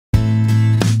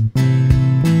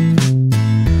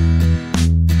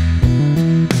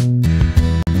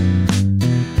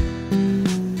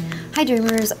Hi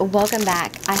Dreamers, welcome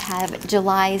back. I have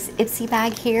July's Ipsy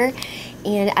bag here,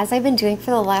 and as I've been doing for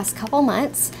the last couple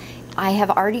months, I have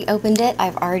already opened it.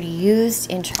 I've already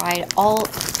used and tried all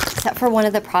except for one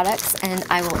of the products, and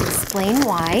I will explain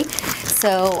why.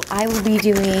 So I will be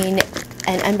doing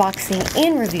an unboxing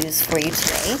and reviews for you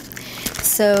today.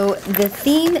 So the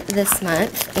theme this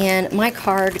month, and my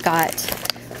card got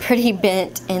pretty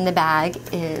bent in the bag,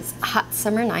 is hot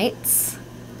summer nights.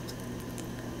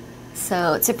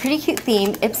 So it's a pretty cute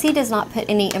theme. Ipsy does not put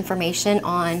any information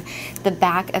on the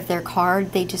back of their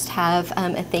card. They just have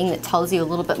a thing that tells you a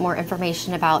little bit more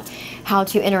information about how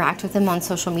to interact with them on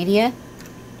social media.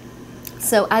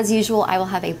 So as usual, I will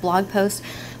have a blog post,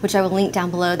 which I will link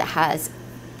down below, that has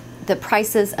the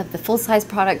prices of the full-size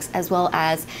products as well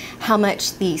as how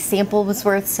much the sample was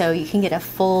worth, so you can get a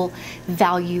full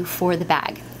value for the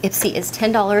bag. Ipsy is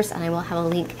 $10, and I will have a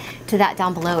link to that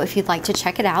down below if you'd like to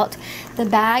check it out. The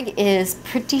bag is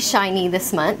pretty shiny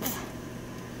this month.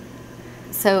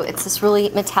 So it's this really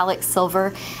metallic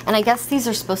silver, and I guess these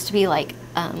are supposed to be like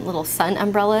little sun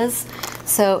umbrellas.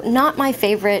 So not my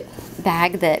favorite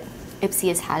bag that Ipsy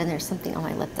has had, and there's something on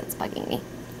my lip that's bugging me.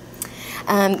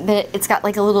 But it's got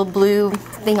like a little blue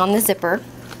thing on the zipper.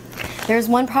 There's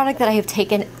one product that I have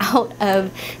taken out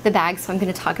of the bag, so I'm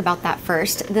going to talk about that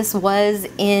first. This was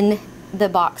in the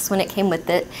box when it came with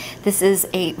it. This is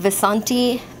a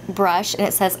VASANTI brush, and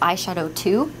it says Eyeshadow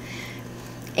 2.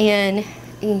 And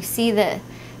you see the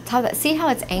top of that, see how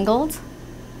it's angled?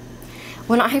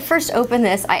 When I first opened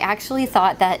this, I actually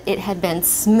thought that it had been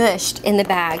smushed in the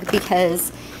bag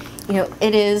because, you know,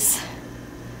 it is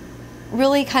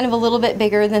really kind of a little bit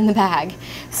bigger than the bag.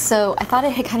 So I thought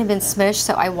it had kind of been smushed,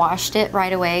 so I washed it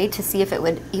right away to see if it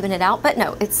would even it out, but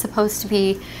no, it's supposed to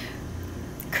be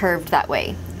curved that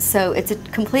way. So it's a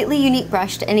completely unique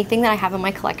brush to anything that I have in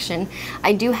my collection.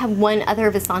 I do have one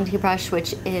other VASANTI brush,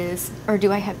 which is, or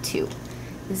do I have two?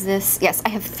 Is this, yes, I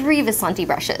have 3 VASANTI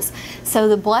brushes. So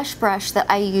the blush brush that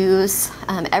I use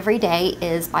every day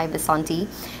is by VASANTI,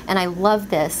 and I love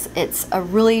this. It's a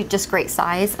really just great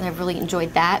size, and I've really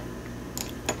enjoyed that.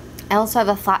 I also have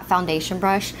a flat foundation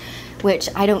brush, which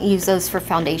I don't use those for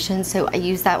foundation, so I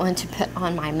use that one to put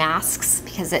on my masks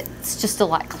because it's just a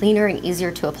lot cleaner and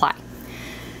easier to apply.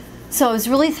 So I was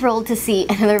really thrilled to see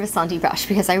another VASANTI brush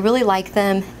because I really like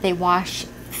them. They wash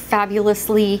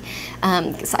fabulously.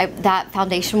 That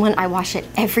foundation one, I wash it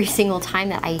every single time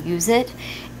that I use it,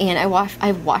 and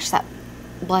I've washed that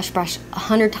blush brush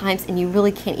 100 times, and you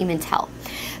really can't even tell.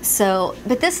 So,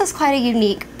 but this is quite a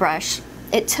unique brush.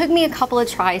 It took me a couple of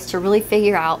tries to really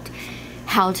figure out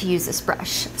how to use this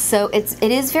brush. So it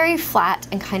is very flat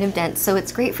and kind of dense, so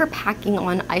it's great for packing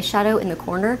on eyeshadow in the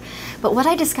corner. But what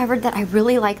I discovered that I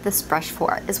really like this brush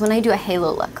for is when I do a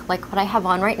halo look, like what I have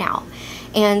on right now.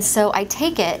 And so I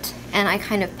take it and I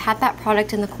kind of pat that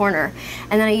product in the corner,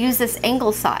 and then I use this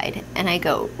angle side and I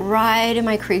go right in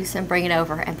my crease and bring it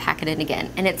over and pack it in again.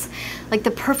 And it's like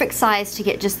the perfect size to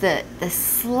get just the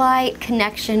slight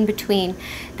connection between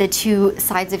the two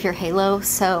sides of your halo.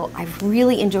 So I've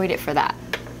really enjoyed it for that.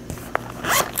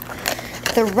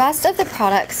 The rest of the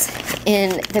products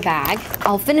in the bag,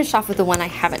 I'll finish off with the one I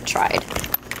haven't tried.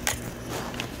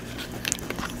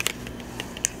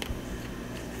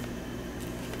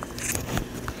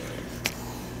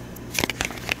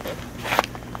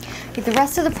 The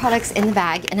rest of the products in the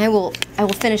bag, and I will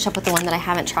finish up with the one that I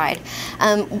haven't tried.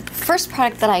 First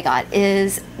product that I got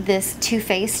is this Too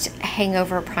Faced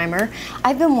Hangover Primer.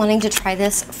 I've been wanting to try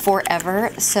this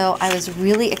forever, so I was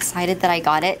really excited that I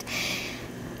got it.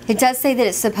 It does say that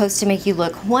it's supposed to make you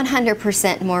look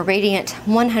 100% more radiant,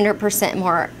 100%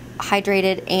 more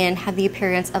hydrated, and have the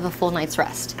appearance of a full night's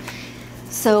rest.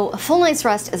 So a full night's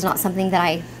rest is not something that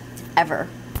I ever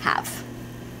have,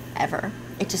 ever.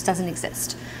 It just doesn't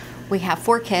exist. We have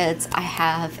 4 kids. I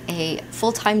have a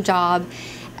full-time job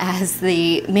as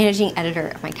the managing editor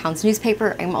of my town's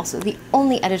newspaper. I'm also the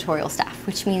only editorial staff,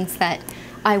 which means that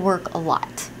I work a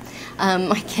lot.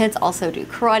 My kids also do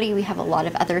karate. We have a lot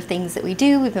of other things that we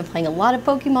do. We've been playing a lot of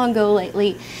Pokemon Go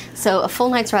lately. So a full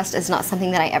night's rest is not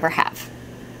something that I ever have.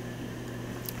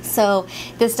 So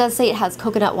this does say it has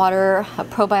coconut water, a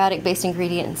probiotic-based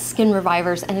ingredient, and skin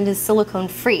revivers, and it is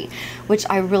silicone-free, which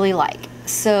I really like.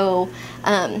 So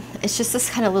it's just this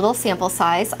kind of little sample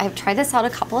size. I've tried this out a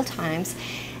couple of times,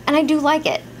 and I do like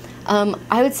it.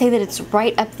 I would say that it's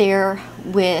right up there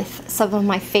with some of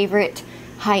my favorite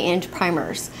high-end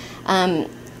primers.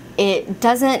 It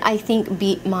doesn't, I think,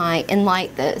 beat my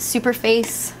Enlight, the Super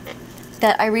Face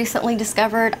that I recently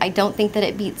discovered. I don't think that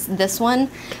it beats this one,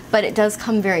 but it does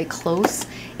come very close.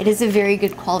 It is a very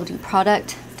good quality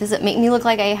product. Does it make me look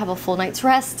like I have a full night's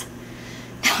rest?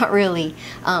 not really.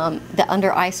 The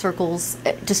under eye circles,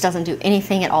 it just doesn't do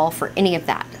anything at all for any of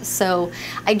that. So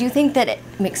I do think that it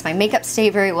makes my makeup stay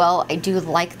very well. I do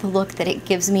like the look that it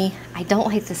gives me. I don't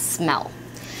like the smell.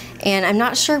 And I'm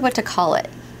not sure what to call it.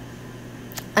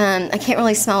 I can't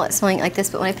really smell it smelling like this,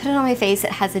 but when I put it on my face,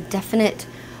 it has a definite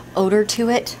odor to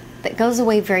it that goes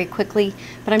away very quickly,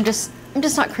 but I'm just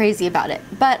not crazy about it.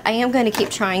 But I am going to keep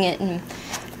trying it, and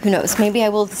who knows, maybe I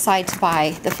will decide to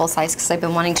buy the full size because I've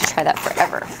been wanting to try that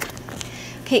forever.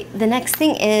 Okay, the next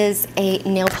thing is a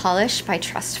nail polish by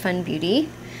Trust Fund Beauty.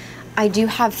 I do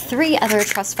have 3 other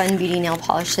Trust Fund Beauty nail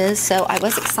polishes, so I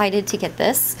was excited to get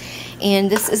this. And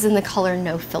this is in the color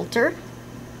No Filter.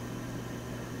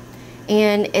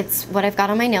 And it's what I've got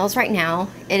on my nails right now.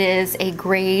 It is a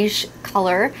grayish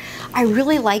color. I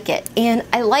really like it, and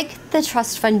I like the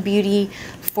Trust Fund Beauty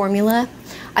formula.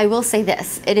 I will say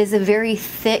this, it is a very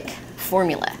thick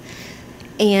formula,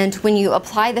 and when you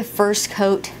apply the first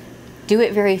coat, do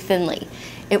it very thinly.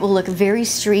 It will look very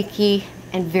streaky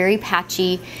and very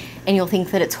patchy, and you'll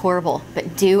think that it's horrible,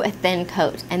 but do a thin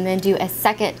coat and then do a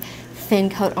second thin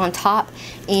coat on top,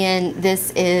 and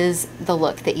this is the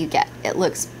look that you get. It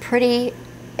looks pretty,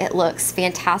 it looks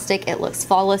fantastic, it looks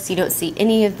flawless. You don't see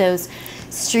any of those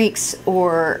streaks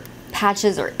or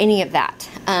patches or any of that.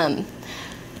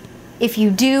 If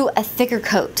you do a thicker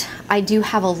coat, I do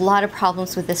have a lot of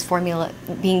problems with this formula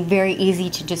being very easy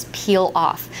to just peel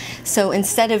off. So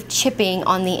instead of chipping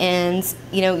on the ends,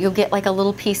 you know, you'll get like a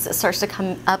little piece that starts to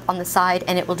come up on the side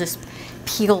and it will just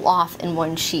peel off in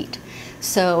one sheet.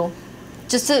 So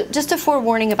just a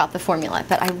forewarning about the formula,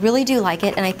 but I really do like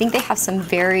it, and I think they have some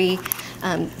very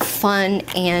fun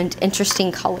and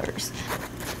interesting colors.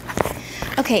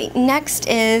 Okay, next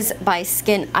is by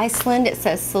Skyn ICELAND. It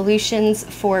says Solutions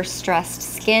for Stressed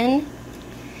Skin.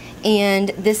 And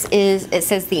this is, it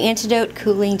says the Antidote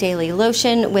Cooling Daily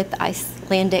Lotion with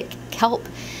Icelandic kelp.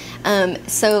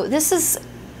 So this is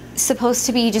supposed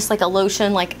to be just like a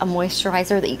lotion, like a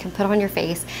moisturizer that you can put on your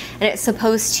face, and it's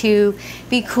supposed to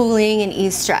be cooling and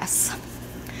ease stress.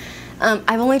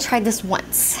 I've only tried this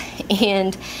once,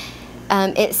 and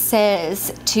it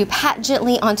says to pat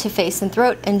gently onto face and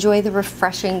throat, enjoy the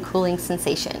refreshing cooling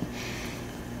sensation.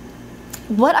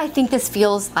 What I think this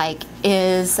feels like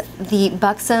is the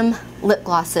Buxom lip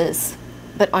glosses,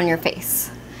 but on your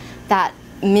face. That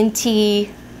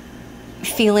minty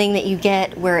feeling that you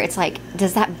get where it's like,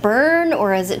 does that burn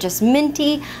or is it just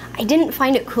minty? I didn't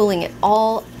find it cooling at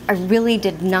all. I really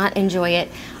did not enjoy it.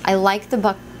 I like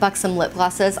the Buxom lip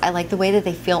glosses. I like the way that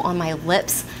they feel on my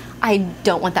lips. I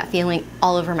don't want that feeling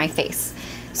all over my face.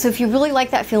 So if you really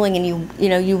like that feeling and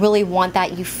you really want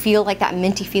that, you feel like that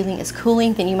minty feeling is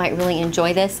cooling, then you might really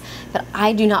enjoy this. But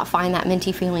I do not find that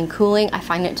minty feeling cooling. I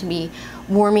find it to be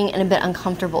warming and a bit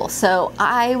uncomfortable. So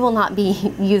I will not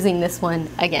be using this one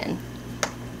again.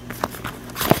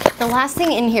 The last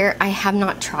thing in here I have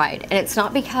not tried, and it's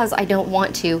not because I don't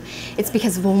want to, it's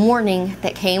because of a warning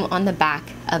that came on the back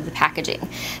of the packaging.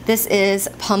 This is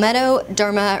Palmetto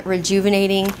Derma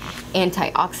Rejuvenating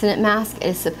Antioxidant Mask. It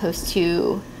is supposed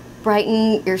to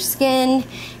brighten your skin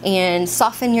and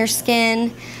soften your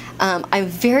skin. I'm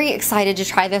very excited to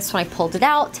try this when I pulled it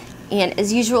out, and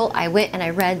as usual, I went and I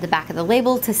read the back of the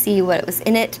label to see what was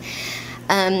in it.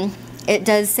 It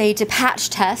does say to patch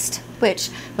test,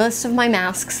 which most of my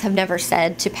masks have never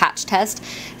said to patch test,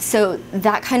 so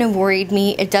that kind of worried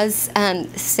me. It does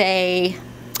say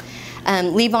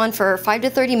leave on for 5 to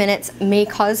 30 minutes, may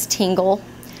cause tingle,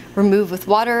 remove with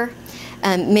water,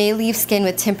 may leave skin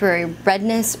with temporary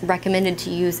redness, recommended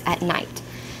to use at night.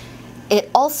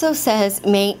 It also says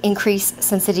may increase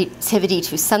sensitivity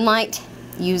to sunlight,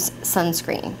 use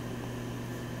sunscreen.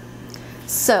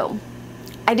 So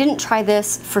I didn't try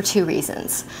this for 2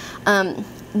 reasons.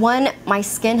 One, my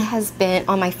skin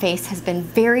on my face has been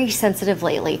very sensitive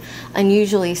lately,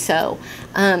 unusually so,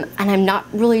 and I'm not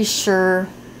really sure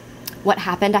what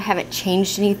happened. I haven't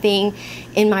changed anything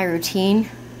in my routine.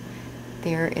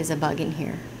 There is a bug in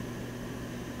here.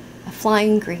 A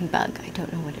flying green bug. I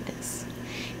don't know what it is.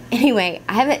 Anyway,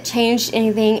 I haven't changed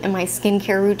anything in my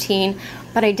skincare routine,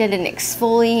 but I did an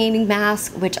exfoliating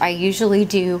mask, which I usually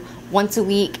do once a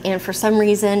week, and for some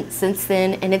reason since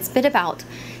then, and it's been about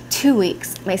 2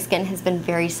 weeks, my skin has been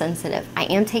very sensitive. I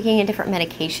am taking a different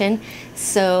medication,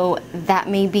 so that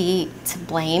may be to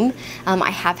blame.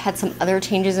 I have had some other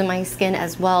changes in my skin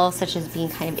as well, such as being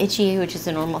kind of itchy, which is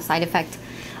a normal side effect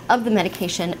of the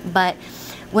medication. But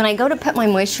when I go to put my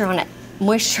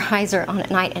moisturizer on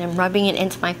at night and I'm rubbing it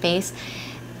into my face,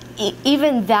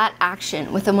 even that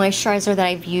action with a moisturizer that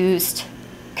I've used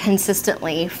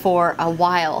consistently for a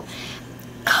while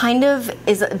kind of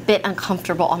is a bit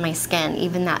uncomfortable on my skin,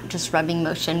 even that just rubbing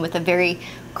motion with a very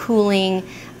cooling,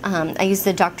 I use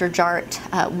the Dr. Jart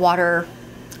water,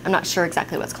 I'm not sure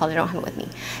exactly what it's called, I don't have it with me,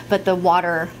 but the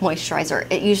water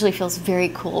moisturizer. It usually feels very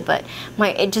cool, but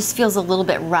it just feels a little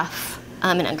bit rough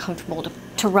and uncomfortable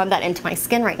to rub that into my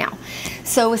skin right now.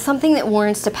 So with something that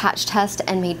warrants to patch test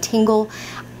and may tingle,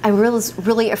 I was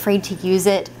really afraid to use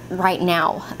it right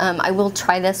now. I will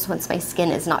try this once my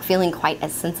skin is not feeling quite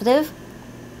as sensitive.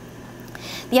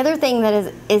 The other thing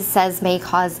that says may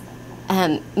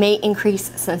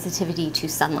increase sensitivity to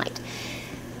sunlight.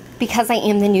 Because I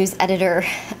am the news editor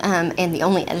and the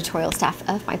only editorial staff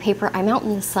of my paper, I'm out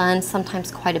in the sun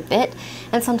sometimes quite a bit,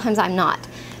 and sometimes I'm not.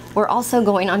 We're also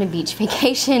going on a beach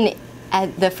vacation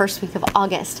at the first week of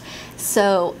August,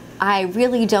 so I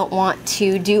really don't want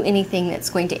to do anything that's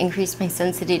going to increase my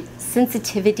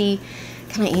sensitivity.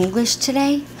 Can I English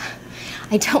today?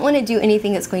 I don't want to do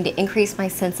anything that's going to increase my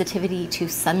sensitivity to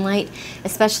sunlight,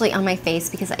 especially on my face,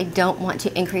 because I don't want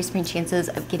to increase my chances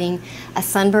of getting a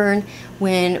sunburn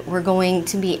when we're going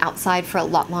to be outside for a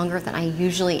lot longer than I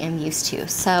usually am used to.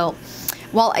 So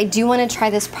while I do want to try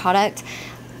this product,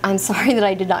 I'm sorry that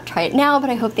I did not try it now, but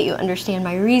I hope that you understand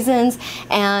my reasons,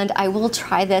 and I will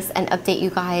try this and update you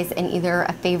guys in either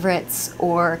a favorites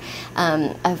or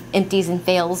of empties and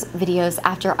fails videos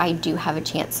after I do have a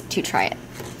chance to try it.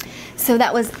 So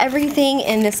that was everything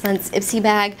in this month's Ipsy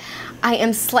bag. I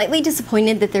am slightly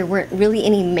disappointed that there weren't really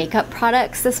any makeup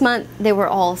products this month. They were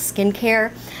all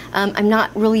skincare. I'm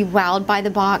not really wowed by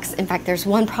the box. In fact, there's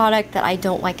one product that I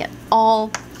don't like at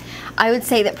all. I would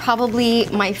say that probably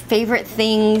my favorite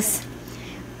things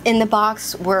in the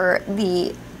box were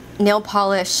the nail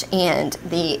polish and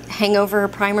the Hangover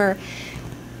primer.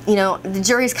 You know, the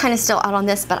jury's kind of still out on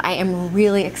this, but I am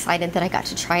really excited that I got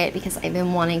to try it because I've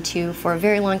been wanting to for a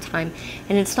very long time,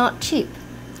 and it's not cheap.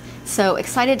 So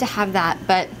excited to have that,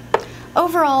 but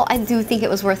overall, I do think it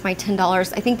was worth my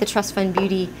 $10. I think the Trust Fund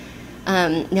Beauty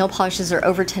nail polishes are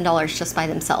over $10 just by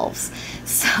themselves.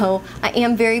 So I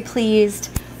am very pleased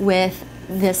with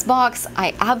this box.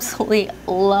 I absolutely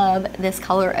love this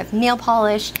color of nail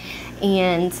polish,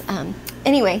 and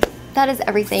anyway, that is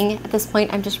everything. At this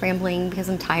point, I'm just rambling because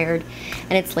I'm tired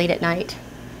and it's late at night,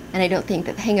 and I don't think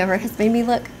that the hangover has made me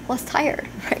look less tired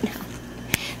right now.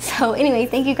 So anyway,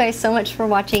 thank you guys so much for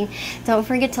watching. Don't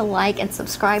forget to like and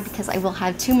subscribe because I will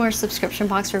have 2 more subscription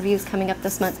box reviews coming up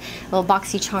this month, Little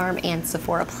BoxyCharm and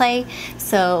Sephora Play.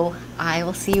 So I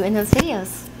will see you in those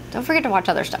videos. Don't forget to watch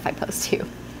other stuff I post too.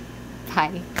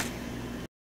 Bye.